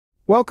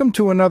Welcome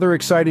to another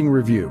exciting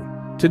review.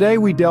 Today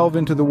we delve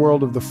into the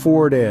world of the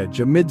Ford Edge,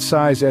 a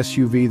mid-size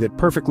SUV that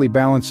perfectly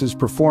balances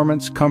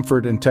performance,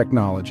 comfort, and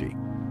technology.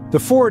 The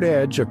Ford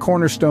Edge, a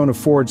cornerstone of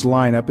Ford's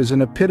lineup, is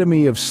an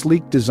epitome of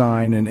sleek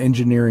design and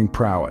engineering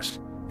prowess.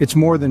 It's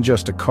more than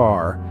just a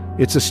car,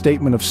 it's a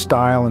statement of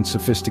style and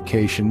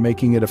sophistication,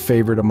 making it a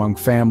favorite among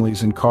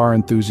families and car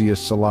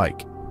enthusiasts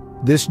alike.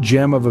 This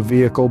gem of a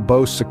vehicle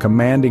boasts a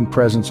commanding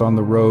presence on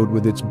the road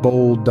with its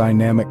bold,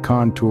 dynamic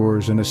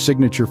contours and a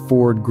signature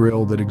Ford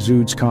grille that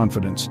exudes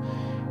confidence.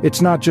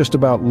 It's not just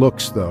about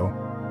looks, though.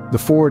 The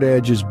Ford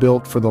Edge is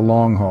built for the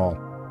long haul.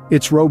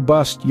 It's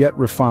robust yet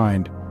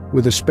refined,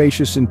 with a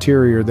spacious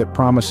interior that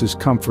promises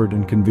comfort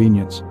and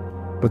convenience.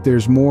 But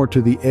there's more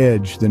to the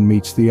Edge than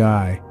meets the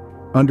eye.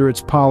 Under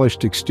its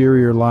polished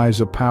exterior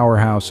lies a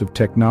powerhouse of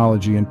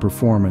technology and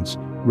performance,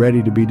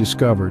 ready to be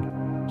discovered.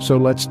 So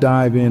let's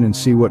dive in and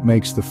see what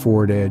makes the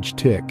Ford Edge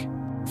tick.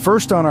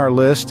 First on our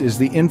list is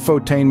the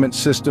infotainment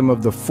system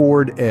of the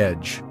Ford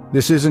Edge.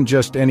 This isn't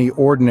just any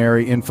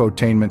ordinary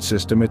infotainment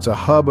system, it's a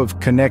hub of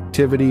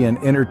connectivity and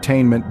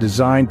entertainment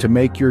designed to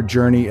make your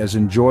journey as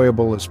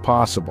enjoyable as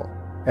possible.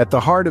 At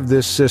the heart of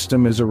this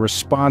system is a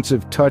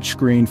responsive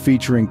touchscreen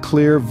featuring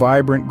clear,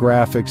 vibrant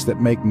graphics that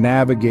make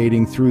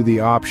navigating through the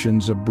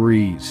options a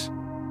breeze.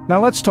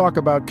 Now let's talk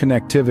about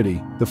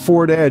connectivity. The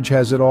Ford Edge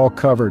has it all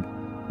covered.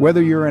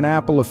 Whether you're an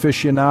Apple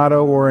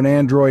aficionado or an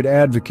Android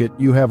advocate,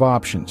 you have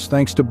options.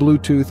 Thanks to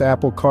Bluetooth,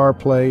 Apple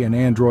CarPlay, and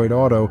Android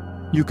Auto,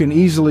 you can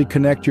easily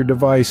connect your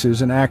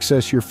devices and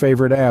access your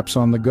favorite apps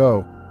on the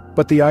go.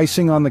 But the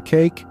icing on the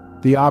cake?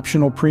 The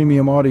optional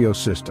premium audio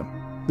system.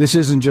 This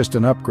isn't just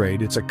an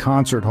upgrade, it's a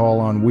concert hall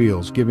on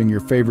wheels, giving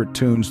your favorite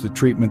tunes the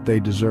treatment they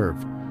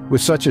deserve.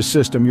 With such a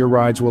system, your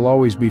rides will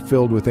always be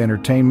filled with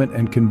entertainment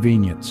and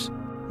convenience.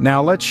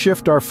 Now let's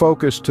shift our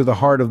focus to the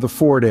heart of the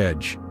Ford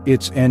Edge,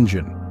 its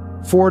engine.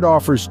 Ford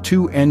offers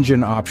two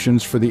engine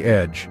options for the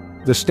Edge.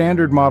 The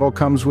standard model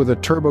comes with a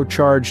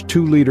turbocharged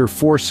 2-liter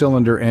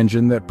 4-cylinder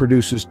engine that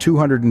produces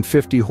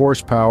 250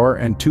 horsepower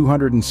and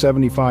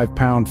 275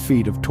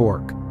 pound-feet of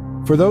torque.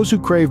 For those who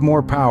crave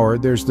more power,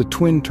 there's the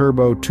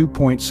twin-turbo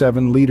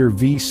 2.7-liter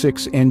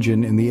V6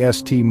 engine in the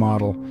ST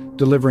model,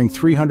 delivering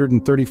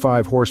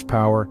 335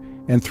 horsepower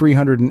and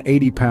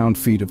 380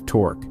 pound-feet of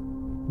torque.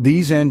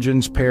 These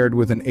engines, paired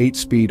with an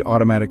 8-speed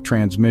automatic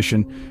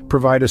transmission,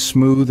 provide a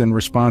smooth and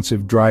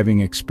responsive driving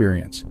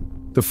experience.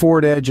 The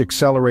Ford Edge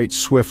accelerates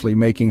swiftly,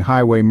 making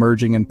highway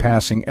merging and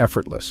passing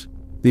effortless.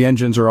 The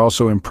engines are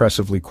also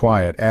impressively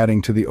quiet,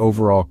 adding to the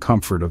overall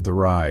comfort of the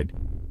ride.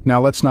 Now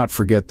let's not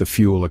forget the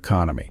fuel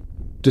economy.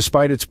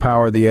 Despite its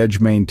power, the Edge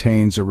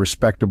maintains a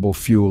respectable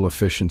fuel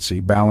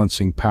efficiency,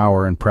 balancing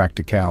power and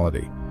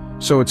practicality.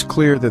 So it's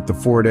clear that the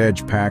Ford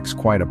Edge packs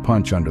quite a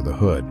punch under the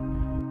hood.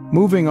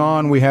 Moving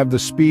on, we have the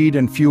speed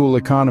and fuel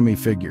economy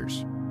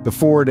figures. The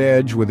Ford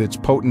Edge, with its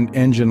potent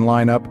engine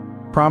lineup,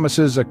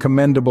 promises a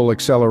commendable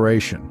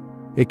acceleration.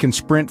 It can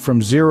sprint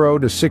from 0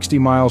 to 60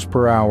 miles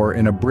per hour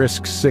in a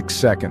brisk 6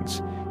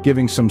 seconds,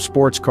 giving some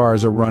sports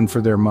cars a run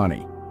for their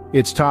money.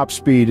 Its top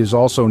speed is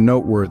also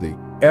noteworthy,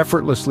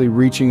 effortlessly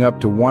reaching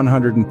up to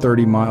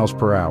 130 miles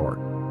per hour.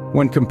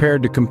 When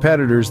compared to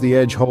competitors, the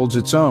Edge holds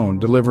its own,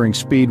 delivering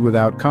speed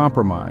without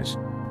compromise.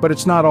 But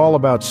it's not all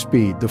about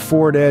speed. The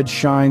Ford Edge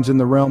shines in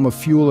the realm of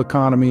fuel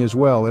economy as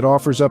well. It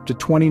offers up to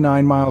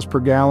 29 miles per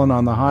gallon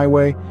on the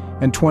highway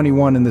and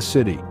 21 in the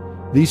city.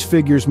 These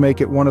figures make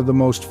it one of the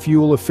most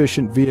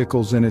fuel-efficient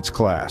vehicles in its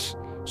class.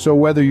 So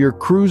whether you're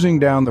cruising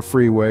down the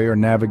freeway or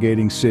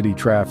navigating city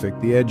traffic,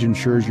 the Edge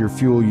ensures your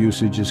fuel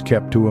usage is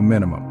kept to a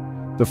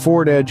minimum. The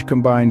Ford Edge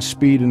combines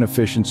speed and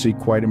efficiency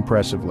quite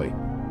impressively.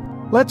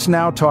 Let's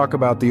now talk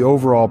about the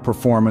overall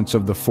performance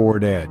of the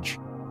Ford Edge.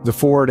 The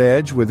Ford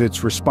Edge, with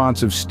its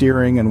responsive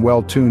steering and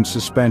well-tuned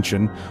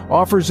suspension,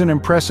 offers an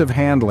impressive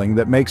handling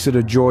that makes it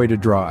a joy to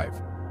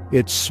drive.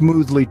 It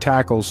smoothly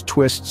tackles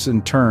twists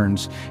and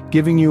turns,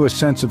 giving you a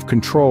sense of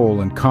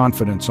control and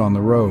confidence on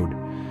the road.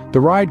 The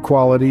ride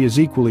quality is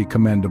equally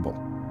commendable.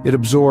 It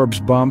absorbs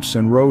bumps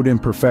and road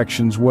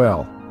imperfections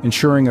well,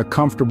 ensuring a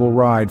comfortable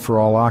ride for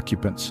all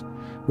occupants.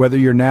 Whether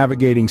you're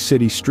navigating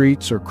city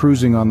streets or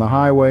cruising on the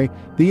highway,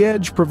 the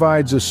Edge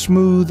provides a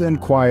smooth and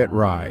quiet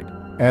ride.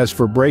 As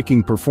for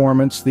braking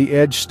performance, the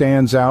Edge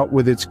stands out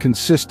with its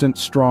consistent,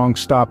 strong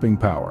stopping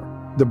power.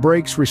 The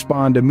brakes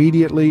respond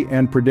immediately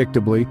and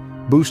predictably,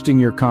 boosting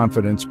your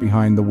confidence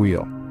behind the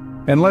wheel.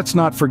 And let's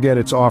not forget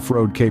its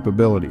off-road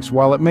capabilities.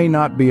 While it may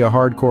not be a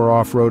hardcore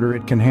off-roader,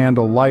 it can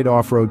handle light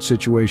off-road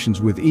situations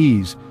with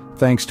ease,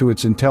 thanks to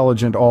its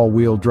intelligent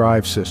all-wheel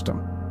drive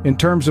system. In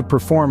terms of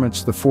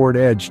performance, the Ford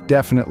Edge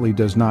definitely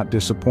does not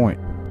disappoint.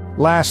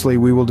 Lastly,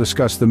 we will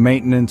discuss the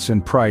maintenance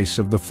and price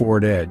of the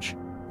Ford Edge.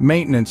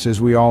 Maintenance,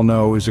 as we all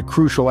know, is a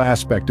crucial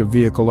aspect of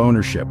vehicle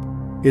ownership.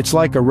 It's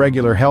like a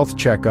regular health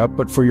checkup,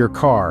 but for your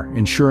car,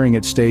 ensuring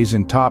it stays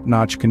in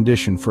top-notch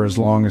condition for as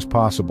long as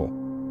possible.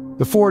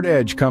 The Ford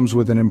Edge comes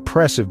with an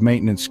impressive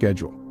maintenance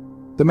schedule.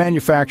 The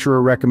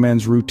manufacturer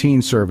recommends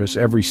routine service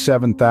every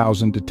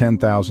 7,000 to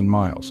 10,000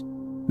 miles.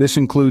 This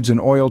includes an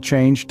oil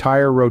change,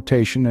 tire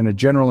rotation, and a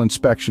general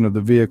inspection of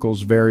the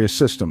vehicle's various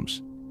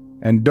systems.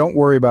 And don't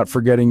worry about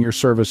forgetting your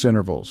service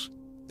intervals.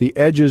 The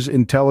Edge's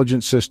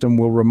intelligent system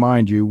will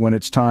remind you when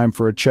it's time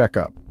for a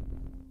checkup.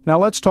 Now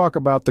let's talk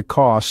about the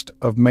cost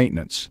of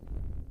maintenance.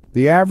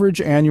 The average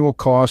annual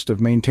cost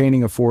of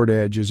maintaining a Ford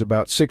Edge is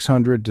about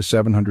 $600 to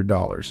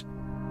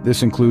 $700.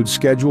 This includes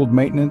scheduled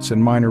maintenance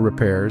and minor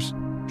repairs.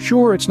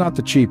 Sure, it's not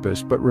the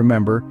cheapest, but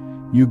remember,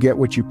 you get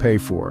what you pay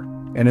for.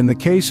 And in the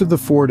case of the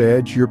Ford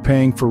Edge, you're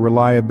paying for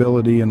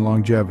reliability and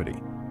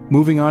longevity.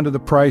 Moving on to the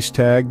price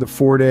tag, the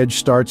Ford Edge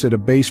starts at a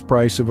base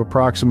price of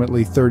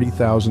approximately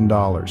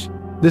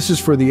 $30,000. This is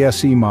for the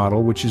SE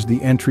model, which is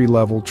the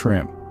entry-level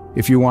trim.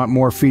 If you want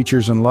more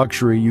features and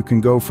luxury, you can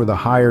go for the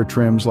higher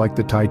trims like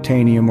the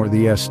Titanium or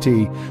the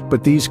ST,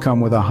 but these come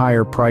with a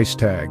higher price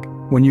tag.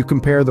 When you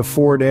compare the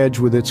Ford Edge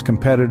with its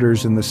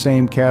competitors in the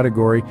same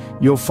category,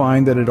 you'll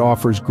find that it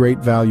offers great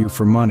value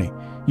for money.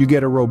 You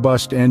get a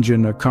robust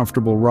engine, a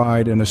comfortable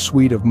ride, and a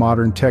suite of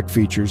modern tech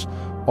features,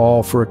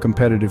 all for a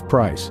competitive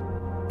price.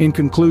 In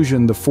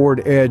conclusion, the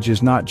Ford Edge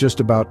is not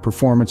just about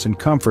performance and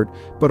comfort,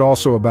 but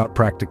also about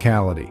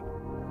practicality.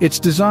 It's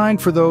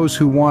designed for those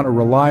who want a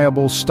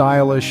reliable,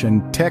 stylish,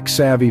 and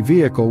tech-savvy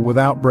vehicle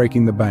without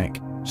breaking the bank.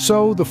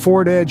 So, the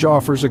Ford Edge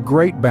offers a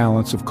great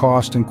balance of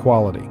cost and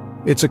quality.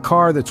 It's a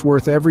car that's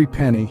worth every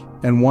penny,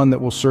 and one that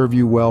will serve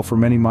you well for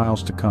many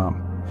miles to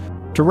come.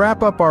 To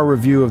wrap up our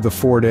review of the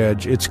Ford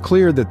Edge, it's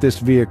clear that this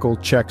vehicle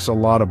checks a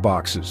lot of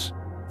boxes.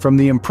 From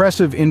the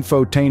impressive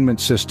infotainment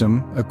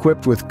system,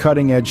 equipped with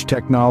cutting-edge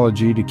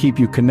technology to keep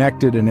you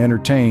connected and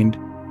entertained,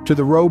 to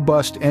the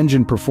robust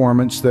engine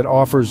performance that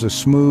offers a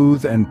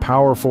smooth and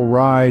powerful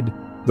ride,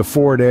 the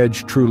Ford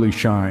Edge truly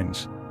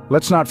shines.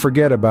 Let's not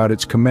forget about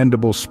its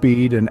commendable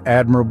speed and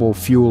admirable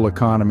fuel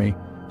economy,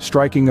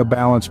 striking a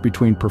balance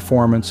between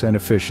performance and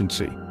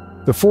efficiency.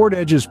 The Ford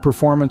Edge's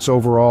performance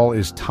overall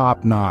is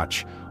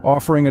top-notch,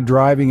 offering a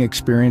driving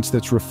experience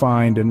that's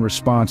refined and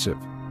responsive.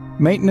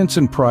 Maintenance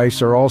and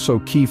price are also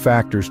key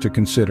factors to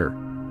consider.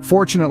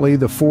 Fortunately,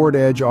 the Ford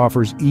Edge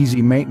offers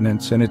easy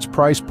maintenance, and its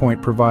price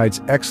point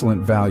provides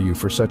excellent value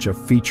for such a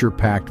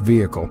feature-packed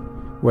vehicle.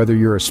 Whether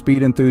you're a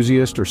speed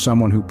enthusiast or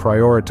someone who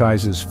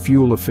prioritizes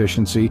fuel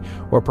efficiency,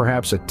 or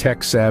perhaps a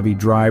tech-savvy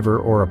driver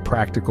or a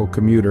practical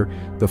commuter,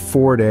 the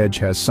Ford Edge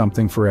has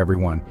something for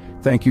everyone.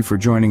 Thank you for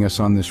joining us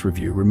on this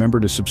review. Remember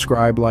to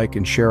subscribe, like,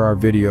 and share our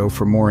video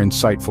for more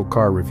insightful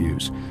car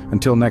reviews.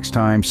 Until next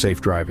time,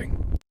 safe driving.